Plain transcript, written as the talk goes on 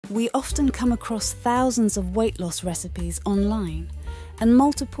We often come across thousands of weight loss recipes online and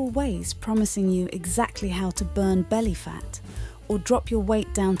multiple ways promising you exactly how to burn belly fat or drop your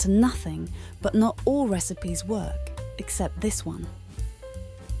weight down to nothing, but not all recipes work, except this one.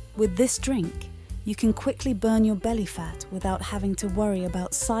 With this drink, you can quickly burn your belly fat without having to worry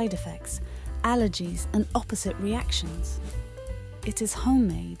about side effects, allergies, and opposite reactions. It is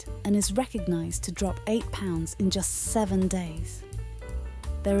homemade and is recognized to drop 8 pounds in just 7 days.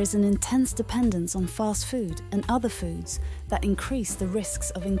 There is an intense dependence on fast food and other foods that increase the risks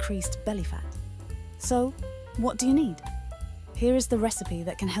of increased belly fat. So, what do you need? Here is the recipe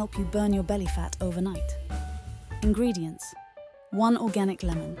that can help you burn your belly fat overnight. Ingredients: 1 organic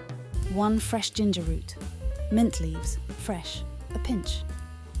lemon, 1 fresh ginger root, mint leaves, fresh, a pinch,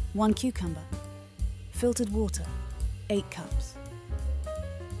 1 cucumber, filtered water, 8 cups.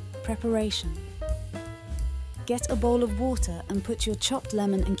 Preparation: get a bowl of water and put your chopped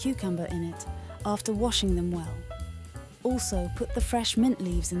lemon and cucumber in it after washing them well. Also, put the fresh mint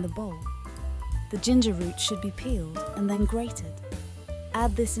leaves in the bowl. The ginger root should be peeled and then grated.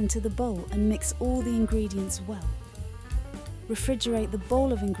 Add this into the bowl and mix all the ingredients well. Refrigerate the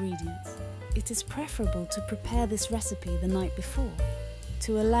bowl of ingredients. It is preferable to prepare this recipe the night before,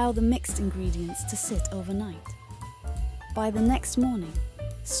 to allow the mixed ingredients to sit overnight. By the next morning,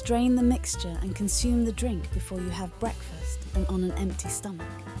 strain the mixture and consume the drink before you have breakfast and on an empty stomach.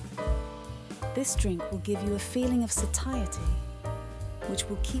 This drink will give you a feeling of satiety, which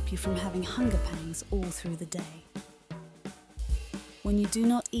will keep you from having hunger pangs all through the day. When you do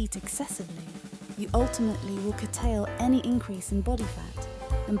not eat excessively, you ultimately will curtail any increase in body fat,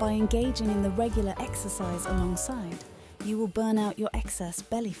 and by engaging in the regular exercise alongside, you will burn out your excess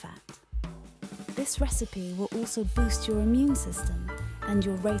belly fat. This recipe will also boost your immune system and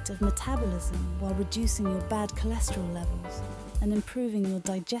your rate of metabolism while reducing your bad cholesterol levels and improving your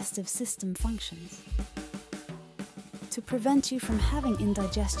digestive system functions. To prevent you from having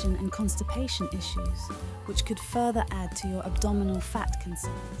indigestion and constipation issues, which could further add to your abdominal fat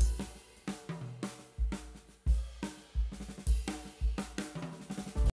concerns.